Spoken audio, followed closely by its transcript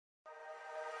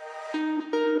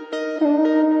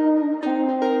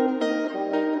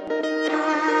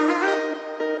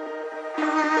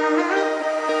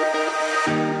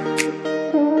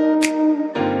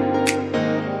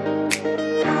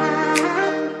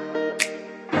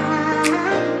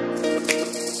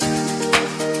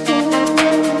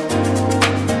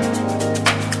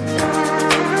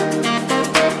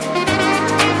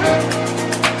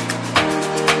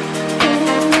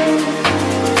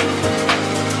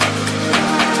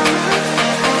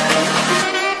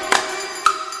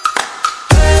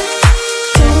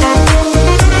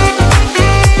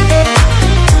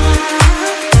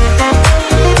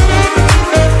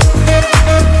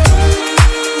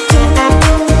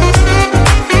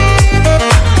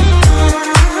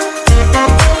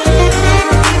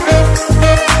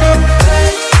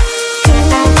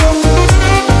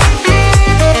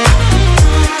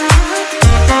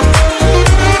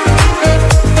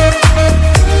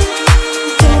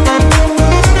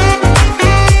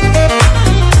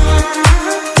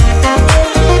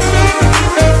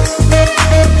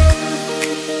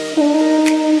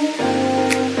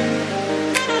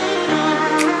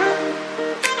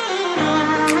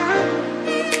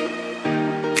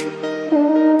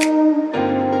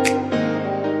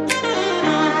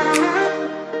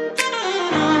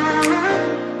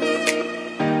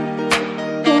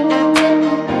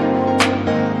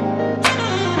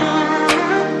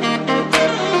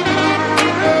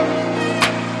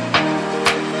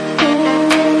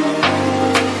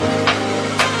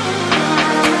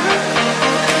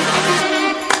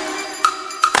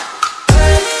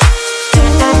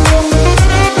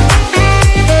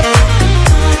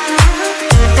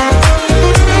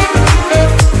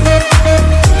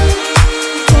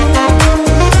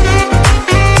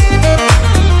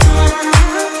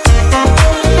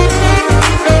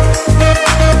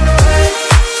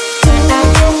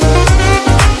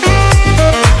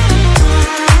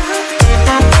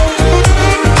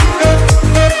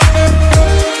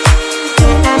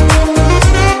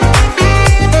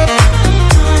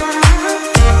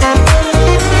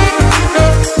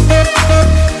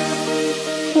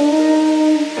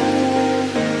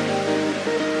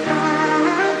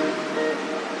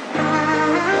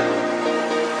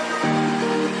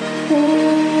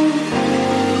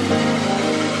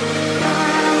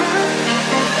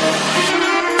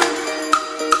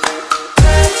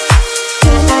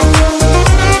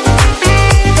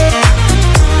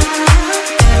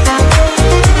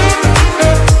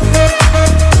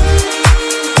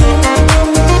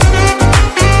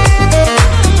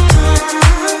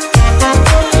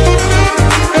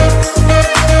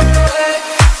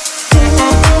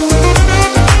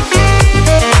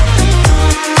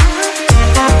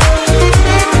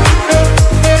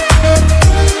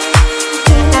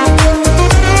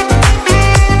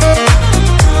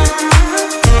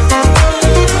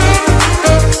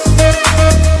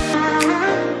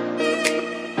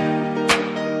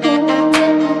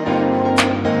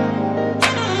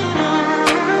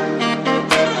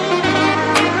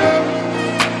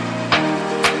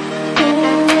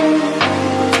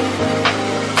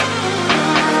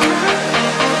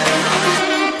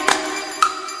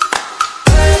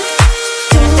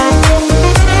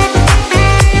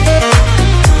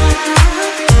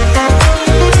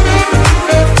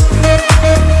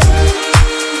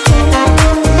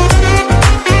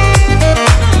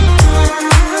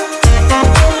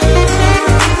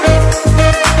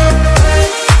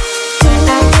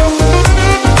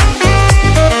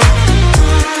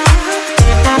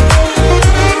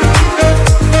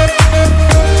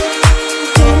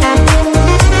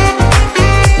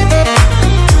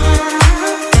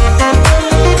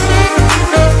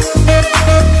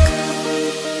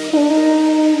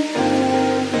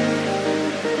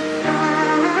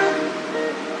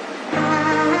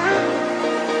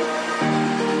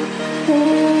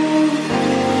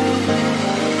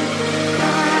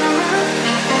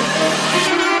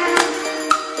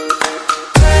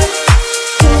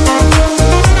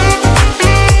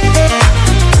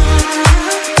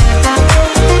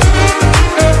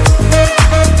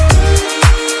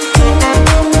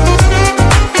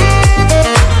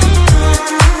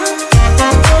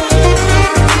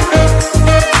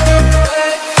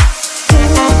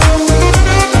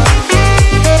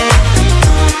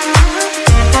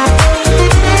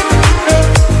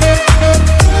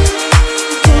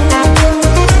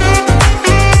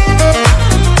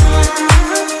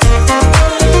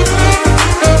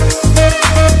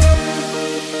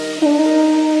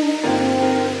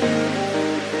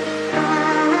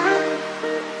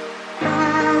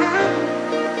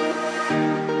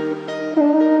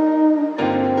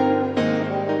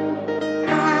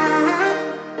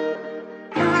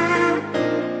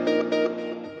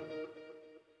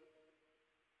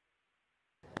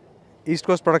East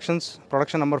Coast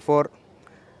production number 4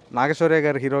 Naga Shaurya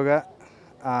గారి హీరోగా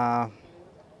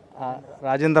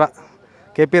Rajendra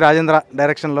KP Rajendra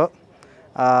డైరెక్షన్లో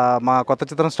మా కొత్త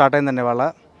చిత్రం స్టార్ట్ అయిందండి ఇవాళ.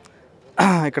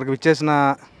 ఇక్కడికి విచ్చేసిన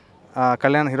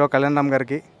హీరో కళ్యాణ్ రామ్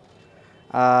గారికి,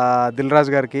 దిల్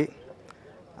రాజు గారికి,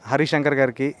 హరిశంకర్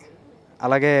గారికి,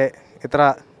 అలాగే ఇతర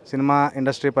సినిమా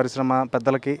ఇండస్ట్రీ పరిశ్రమ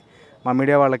పెద్దలకి, మా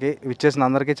మీడియా వాళ్ళకి విచ్చేసిన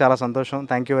అందరికీ చాలా సంతోషం.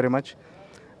 Thank you very much.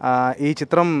 ఈ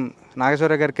చిత్రం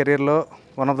నాగశౌర్య గారి కెరీర్లో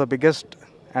one of the biggest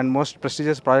and most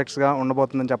prestigious ప్రాజెక్ట్స్గా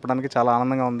ఉండబోతుందని చెప్పడానికి చాలా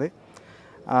ఆనందంగా ఉంది.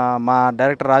 మా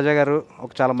డైరెక్టర్ రాజా గారు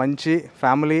ఒక చాలా మంచి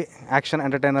ఫ్యామిలీ యాక్షన్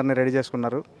ఎంటర్టైనర్ని రెడీ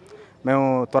చేసుకున్నారు. మేము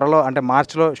త్వరలో అంటే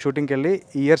మార్చ్లో షూటింగ్కి వెళ్ళి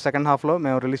ఈ ఇయర్ సెకండ్ హాఫ్లో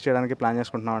మేము రిలీజ్ చేయడానికి ప్లాన్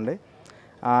చేసుకుంటున్నామండి.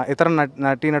 ఇతర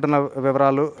నటీనటుల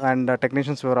వివరాలు అండ్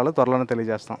టెక్నీషియన్స్ వివరాలు త్వరలోనే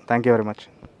తెలియజేస్తాం. Thank you very much.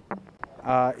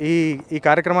 ఈ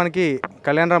కార్యక్రమానికి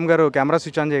కళ్యాణ్ రామ్ గారు కెమెరా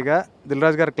స్విచ్ ఆన్ చేయగా దిల్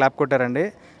రాజు గారు క్లాప్ కొట్టారండి.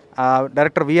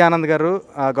 డైరెక్టర్ వి ఆనంద్ గారు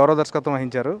గౌరవ దర్శకత్వం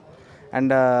వహించారు.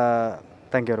 And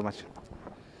thank you very much.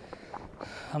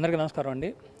 అందరికీ నమస్కారం అండి.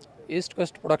 ఈస్ట్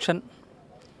కోస్ట్ ప్రొడక్షన్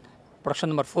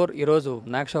నెంబర్ 4 ఈరోజు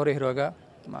నాగ శౌర్య హీరోగా,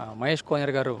 మహేష్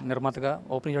కోనేర్ గారు నిర్మాతగా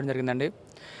ఓపెనింగ్ చేయడం జరిగిందండి.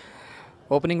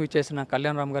 ఓపెనింగ్ ఇచ్చేసిన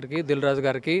కళ్యాణ్ రామ్ గారికి, దిల్ రాజు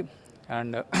గారికి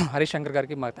అండ్ హరిశంకర్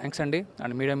గారికి మా థ్యాంక్స్ అండి.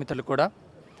 అండ్ మీడియా మిత్రులకు కూడా.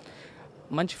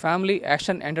 మంచి ఫ్యామిలీ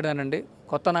యాక్షన్ ఎంటర్టైనర్ అండి.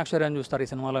 కొత్త నాగ శౌర్యాన్ని చూస్తారు ఈ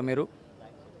సినిమాలో మీరు.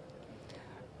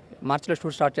 మార్చిలో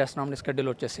షూట్ స్టార్ట్ చేస్తున్నాం స్కెడ్యూల్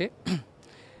వచ్చేసి.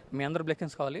 మీ అందరూ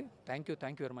బ్లెస్సింగ్స్ కావాలి. థ్యాంక్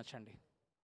యూ వెరీ మచ్ అండి.